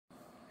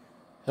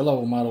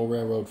Hello model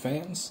railroad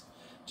fans.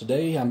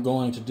 Today I'm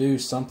going to do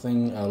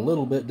something a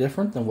little bit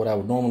different than what I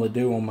would normally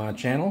do on my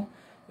channel,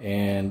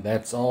 and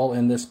that's all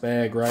in this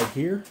bag right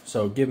here.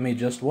 So give me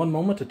just one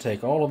moment to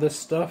take all of this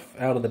stuff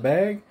out of the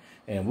bag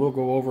and we'll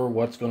go over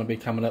what's going to be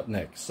coming up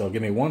next. So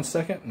give me 1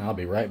 second and I'll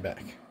be right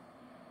back.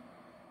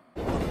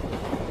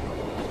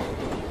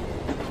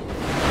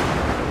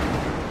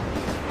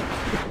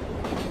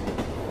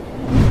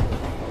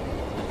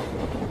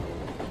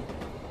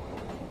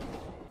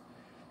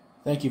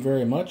 Thank you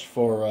very much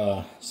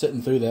for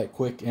sitting through that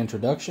quick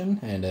introduction,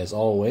 and as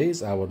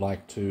always I would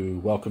like to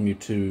welcome you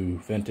to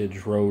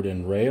Vintage Road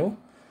and Rail.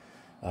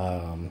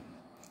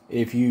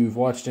 If you've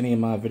watched any of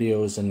my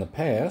videos in the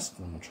past,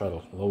 I'm going to try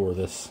to lower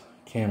this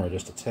camera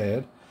just a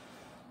tad,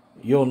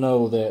 you'll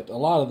know that a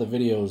lot of the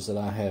videos that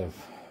I have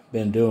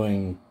been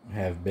doing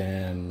have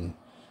been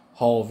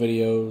haul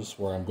videos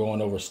where I'm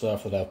going over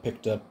stuff that I've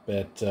picked up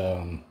at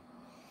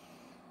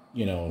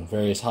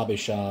various hobby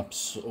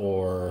shops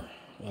or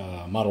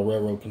model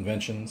railroad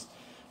conventions,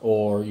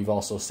 or you've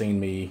also seen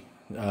me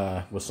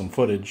with some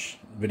footage,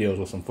 videos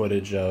with some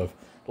footage of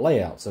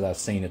layouts that I've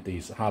seen at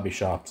these hobby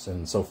shops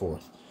and so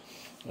forth.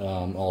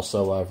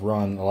 Also, I've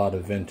run a lot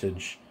of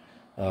vintage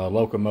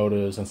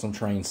locomotives and some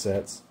train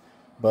sets.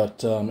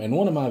 But in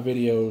one of my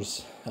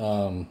videos,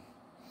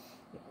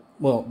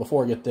 well,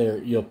 before I get there,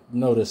 you'll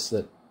notice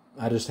that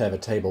I just have a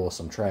table with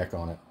some track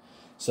on it.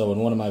 So in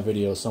one of my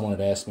videos, someone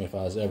had asked me if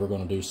I was ever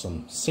going to do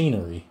some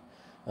scenery.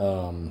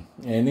 And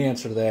the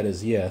answer to that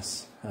is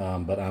yes,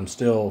 but I'm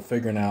still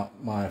figuring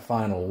out my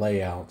final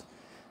layout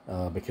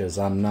because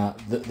I'm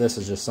not, this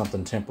is just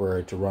something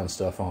temporary to run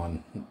stuff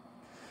on,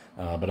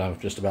 but I'm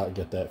just about to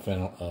get that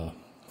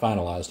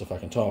finalized, if I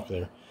can talk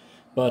there.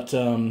 But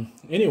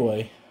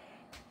anyway,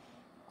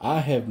 I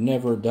have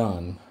never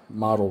done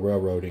model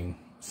railroading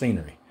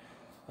scenery.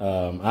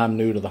 I'm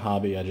new to the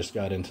hobby. I just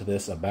got into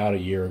this about a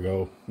year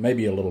ago,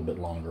 maybe a little bit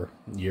longer,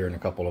 a year and a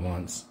couple of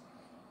months.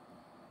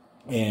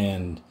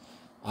 And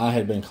I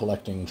had been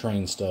collecting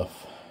train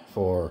stuff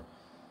for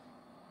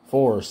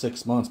 4 or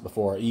 6 months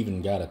before I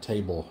even got a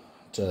table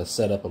to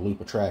set up a loop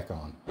of track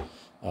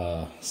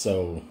on.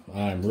 So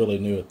I'm really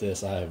new at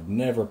this. I have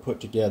never put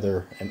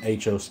together an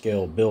HO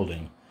scale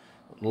building,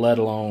 let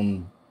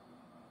alone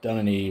done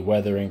any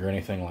weathering or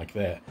anything like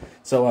that.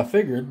 So I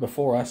figured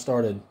before I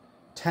started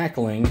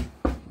tackling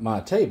my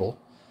table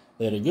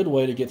that a good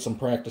way to get some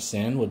practice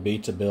in would be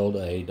to build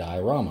a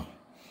diorama.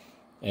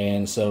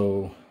 And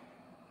so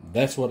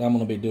that's what I'm going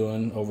to be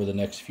doing over the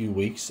next few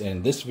weeks,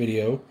 and this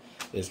video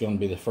is going to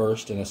be the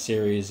first in a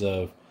series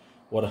of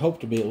what I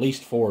hope to be at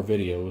least 4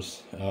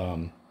 videos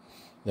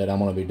that I'm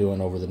going to be doing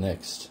over the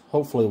next,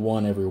 hopefully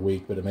one every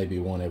week, but it may be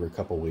one every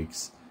couple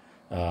weeks.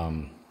 But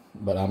I'm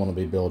going to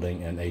be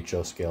building an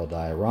HO scale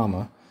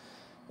diorama,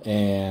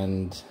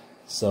 and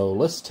so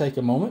let's take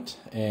a moment,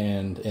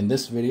 and in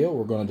this video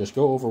we're going to just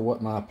go over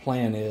what my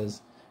plan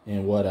is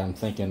and what I'm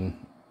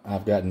thinking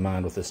I've got in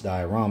mind with this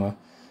diorama,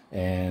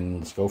 and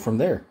let's go from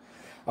there.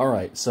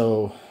 Alright,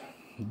 so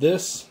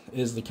this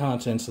is the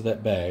contents of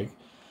that bag,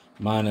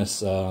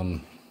 minus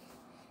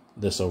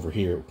this over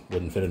here,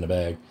 wouldn't fit in the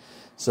bag.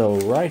 So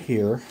right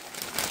here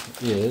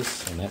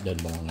is, and that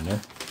doesn't belong in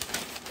there,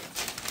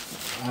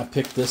 I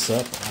picked this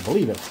up, I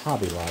believe at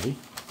Hobby Lobby.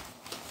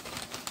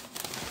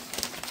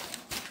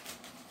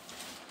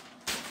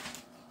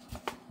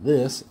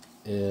 This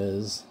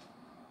is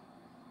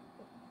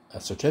a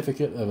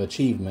Certificate of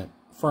Achievement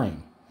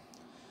frame.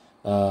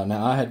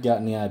 Now, I had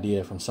gotten the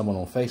idea from someone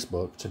on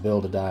Facebook to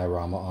build a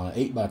diorama on an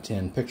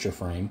 8x10 picture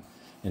frame,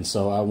 and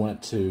so I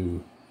went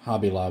to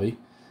Hobby Lobby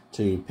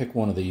to pick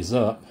one of these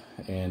up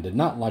and did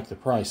not like the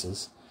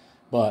prices,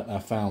 but I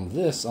found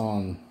this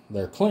on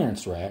their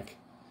clearance rack,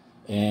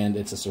 and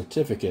it's a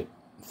certificate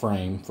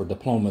frame for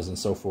diplomas and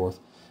so forth,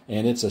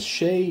 and it's a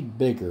shade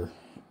bigger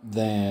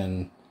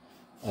than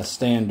a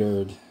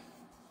standard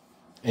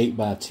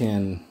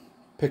 8x10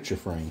 picture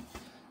frame.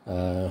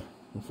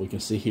 If we can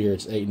see here,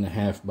 it's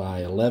 8.5 by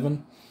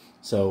 11,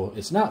 so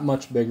it's not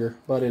much bigger,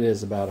 but it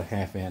is about a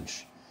 ½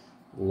 inch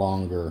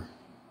longer.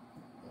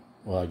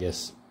 Well, I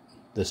guess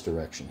this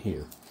direction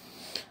here.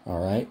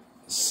 Alright,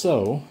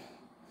 so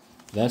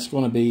that's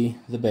going to be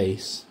the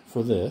base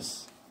for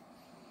this.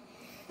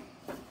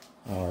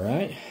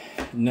 Alright,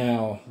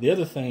 now the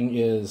other thing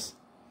is,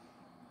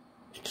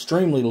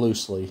 extremely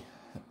loosely,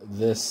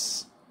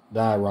 this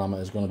diorama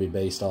is going to be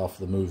based off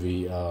the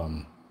movie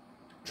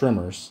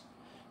Tremors.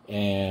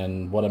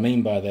 And what I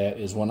mean by that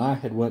is, when I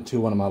had went to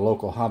one of my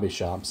local hobby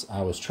shops,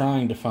 I was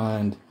trying to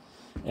find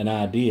an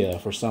idea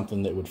for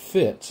something that would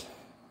fit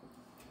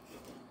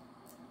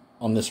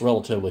on this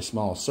relatively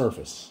small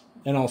surface,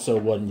 and also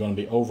wasn't going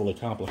to be overly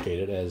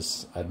complicated.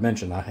 As I'd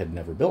mentioned, I had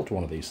never built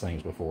one of these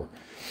things before.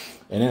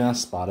 And then I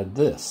spotted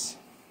this.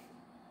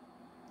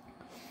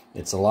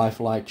 It's a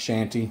lifelike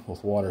shanty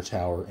with water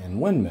tower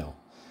and windmill.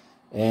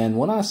 And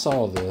when I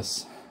saw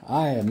this,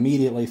 I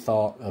immediately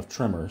thought of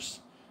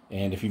Tremors.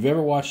 And if you've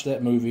ever watched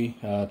that movie,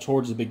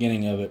 towards the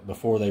beginning of it,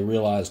 before they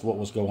realized what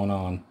was going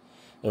on,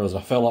 there was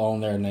a fella on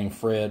there named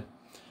Fred,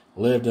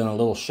 lived in a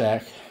little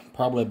shack,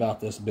 probably about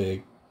this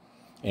big,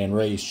 and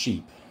raise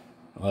sheep.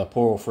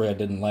 Poor old Fred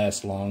didn't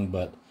last long,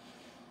 but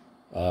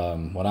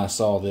when I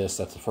saw this,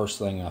 that's the first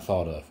thing I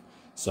thought of.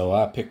 So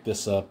I picked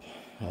this up.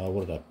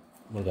 What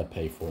did I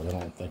pay for it? I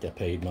don't think I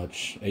paid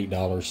much,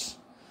 $8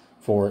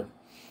 for it.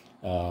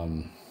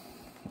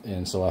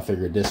 And so I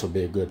figured this would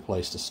be a good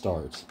place to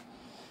start.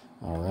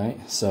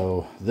 Alright,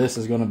 so this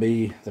is going to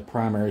be the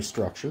primary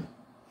structure.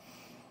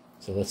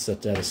 So let's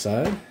set that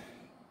aside.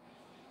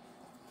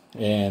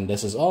 And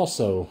this is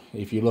also,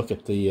 if you look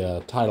at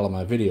the title of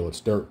my video,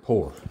 it's dirt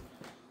poor.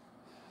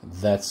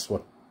 That's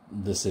what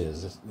this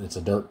is. It's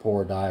a dirt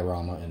poor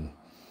diorama,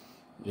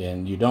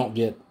 and you don't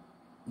get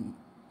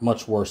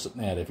much worse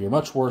than that. If you're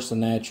much worse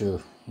than that,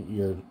 you're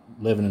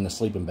living in a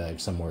sleeping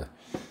bag somewhere.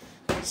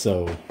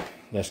 So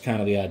that's kind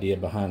of the idea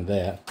behind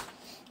that.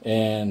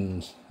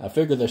 And I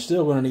figured they're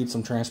still going to need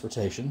some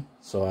transportation,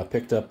 so I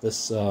picked up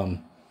this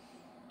old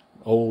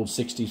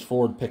 60s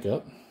Ford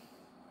pickup,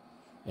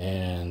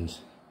 and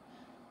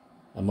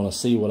I'm going to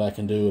see what I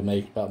can do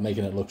about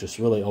making it look just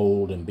really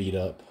old and beat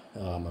up.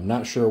 I'm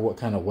not sure what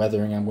kind of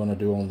weathering I'm going to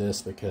do on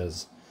this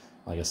because,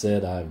 like I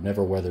said, I've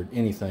never weathered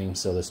anything,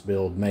 so this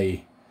build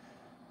may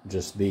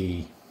just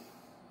be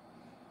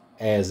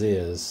as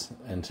is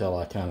until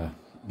I kind of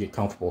get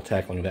comfortable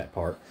tackling that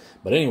part.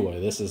 But anyway,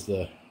 this is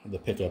the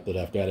pickup that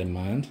I've got in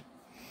mind.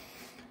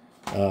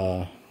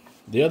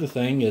 The other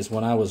thing is,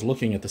 when I was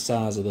looking at the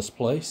size of this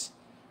place,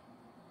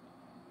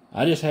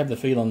 I just have the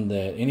feeling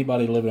that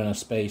anybody living in a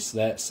space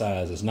that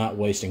size is not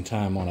wasting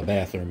time on a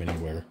bathroom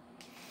anywhere.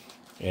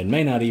 And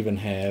may not even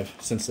have,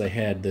 since they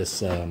had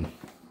this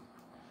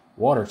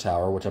water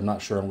tower, which I'm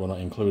not sure I'm going to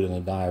include in the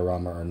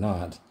diorama or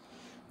not,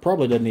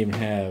 probably doesn't even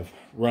have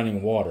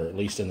running water, at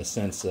least in the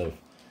sense of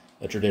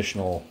a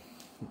traditional,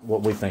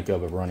 what we think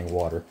of running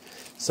water.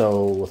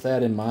 So with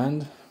that in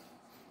mind,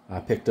 I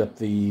picked up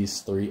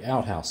these 3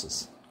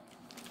 outhouses.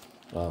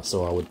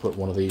 So I would put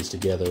one of these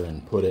together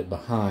and put it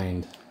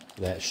behind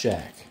that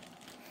shack.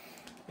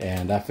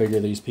 And I figure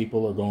these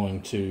people are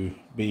going to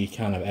be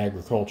kind of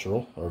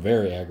agricultural, or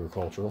very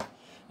agricultural.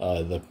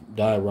 The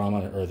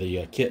diorama, or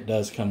the kit,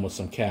 does come with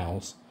some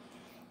cows,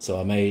 so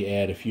I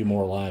may add a few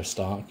more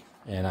livestock.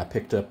 And I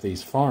picked up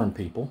these farm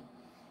people,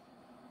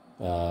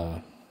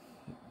 trying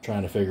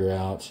to figure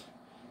out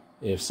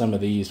if some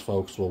of these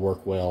folks will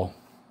work well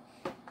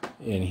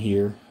in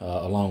here,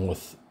 along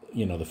with,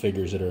 you know, the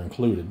figures that are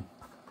included.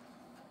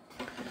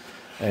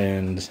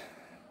 And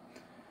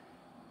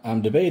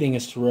I'm debating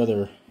as to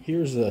whether,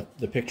 here's the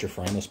picture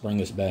frame, let's bring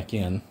this back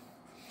in.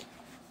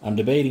 I'm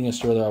debating as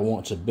to whether I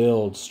want to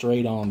build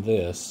straight on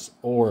this,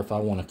 or if I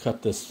want to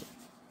cut this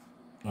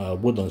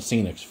Woodland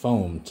Scenics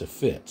foam to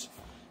fit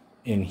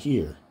in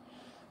here.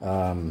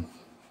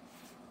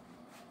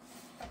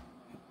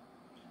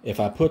 If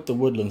I put the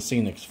Woodland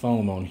Scenics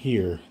foam on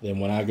here, then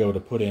when I go to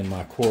put in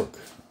my cork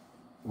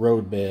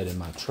road bed and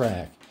my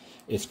track,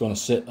 it's going to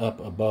sit up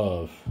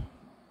above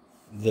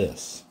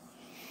this.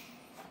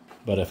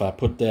 But if I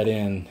put that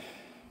in,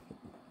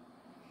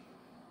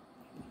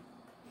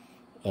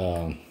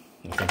 I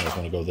think I was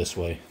going to go this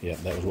way. Yeah,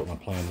 that was what my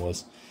plan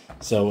was.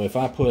 So if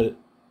I put it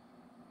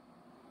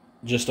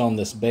just on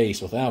this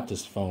base without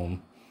this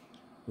foam,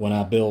 when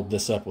I build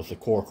this up with the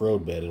cork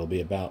road bed, it'll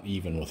be about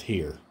even with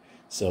here.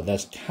 So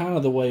that's kind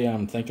of the way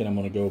I'm thinking I'm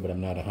going to go, but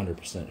I'm not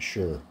 100%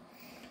 sure.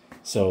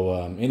 So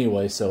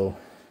anyway, so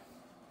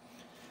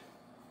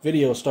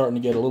video is starting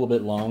to get a little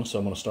bit long, so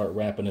I'm going to start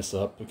wrapping this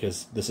up,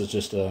 because this is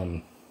just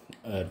a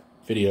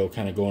video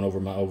kind of going over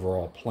my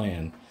overall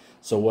plan.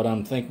 So what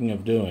I'm thinking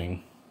of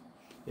doing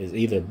is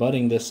either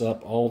butting this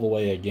up all the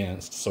way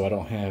against, so I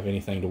don't have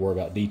anything to worry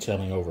about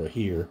detailing over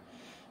here,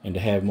 and to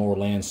have more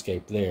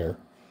landscape there,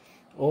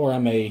 or I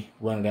may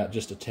run it out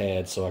just a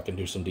tad so I can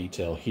do some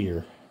detail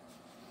here.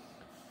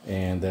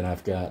 And then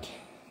I've got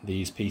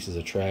these pieces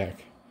of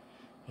track,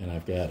 and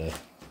I've got a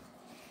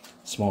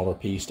smaller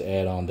piece to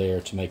add on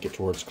there to make it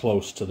towards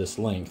close to this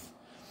length.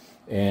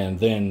 And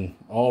then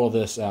all of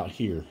this out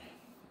here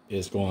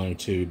is going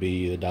to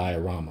be the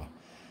diorama.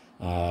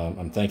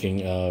 I'm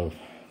thinking of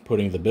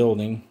putting the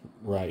building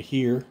right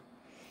here,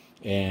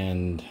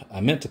 and I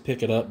meant to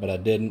pick it up, but I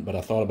didn't. But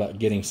I thought about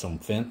getting some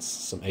fence,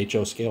 some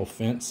HO scale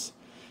fence,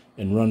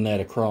 and run that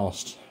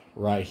across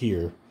right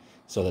here,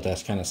 so that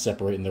that's kind of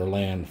separating their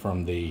land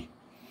from the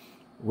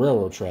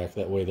railroad track.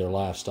 That way their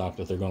livestock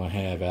that they're going to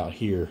have out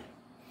here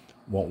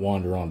won't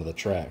wander onto the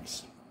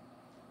tracks.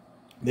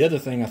 The other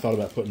thing I thought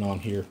about putting on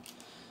here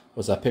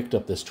was I picked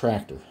up this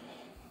tractor.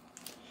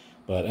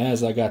 But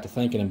as I got to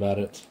thinking about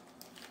it,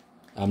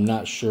 I'm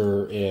not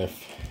sure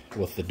if,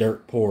 with the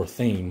dirt poor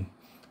theme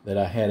that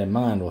I had in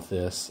mind with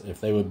this, if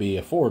they would be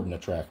affording a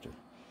tractor.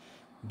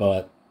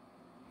 But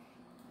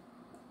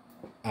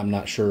I'm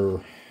not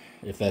sure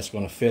if that's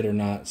going to fit or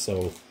not.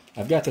 So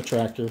I've got the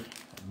tractor,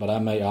 but I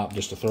may opt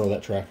just to throw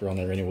that tractor on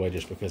there anyway,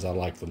 just because I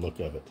like the look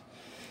of it.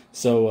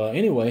 So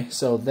anyway,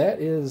 so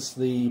that is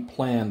the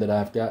plan that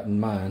I've got in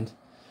mind.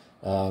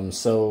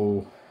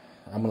 So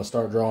I'm going to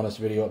start drawing this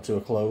video up to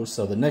a close.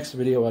 So the next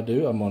video I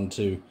do, I'm going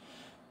to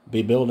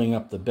be building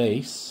up the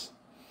base,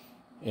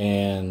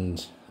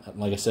 and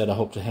like I said, I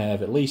hope to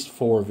have at least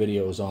 4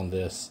 videos on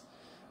this.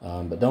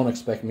 But don't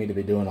expect me to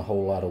be doing a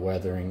whole lot of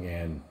weathering,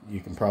 and you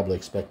can probably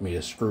expect me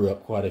to screw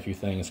up quite a few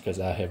things because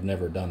I have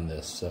never done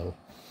this, so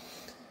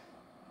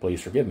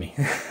please forgive me.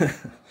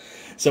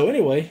 So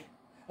anyway,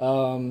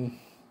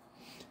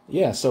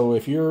 yeah, so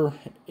if you're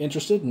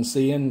interested in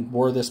seeing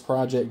where this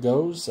project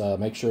goes,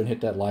 make sure and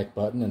hit that like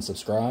button and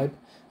subscribe.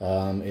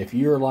 If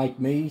you're like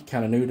me,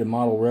 kind of new to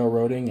model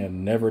railroading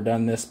and never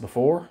done this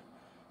before,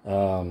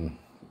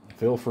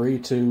 feel free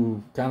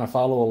to kind of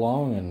follow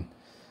along and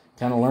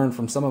kind of learn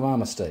from some of my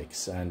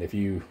mistakes. And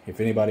if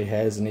anybody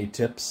has any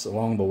tips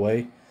along the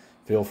way,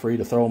 feel free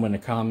to throw them in the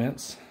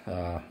comments,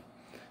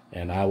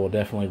 and I will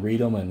definitely read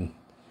them and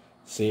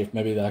see if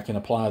maybe I can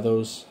apply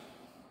those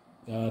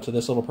to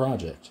this little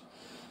project.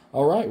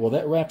 All right, well,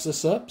 that wraps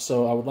this up.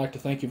 So I would like to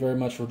thank you very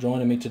much for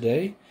joining me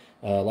today.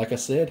 Like I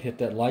said, hit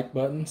that like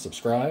button,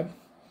 subscribe,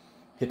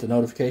 hit the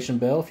notification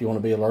bell if you want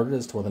to be alerted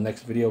as to when the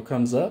next video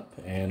comes up,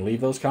 and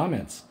leave those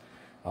comments.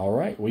 All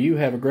right, well, you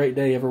have a great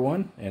day,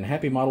 everyone, and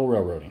happy model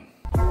railroading.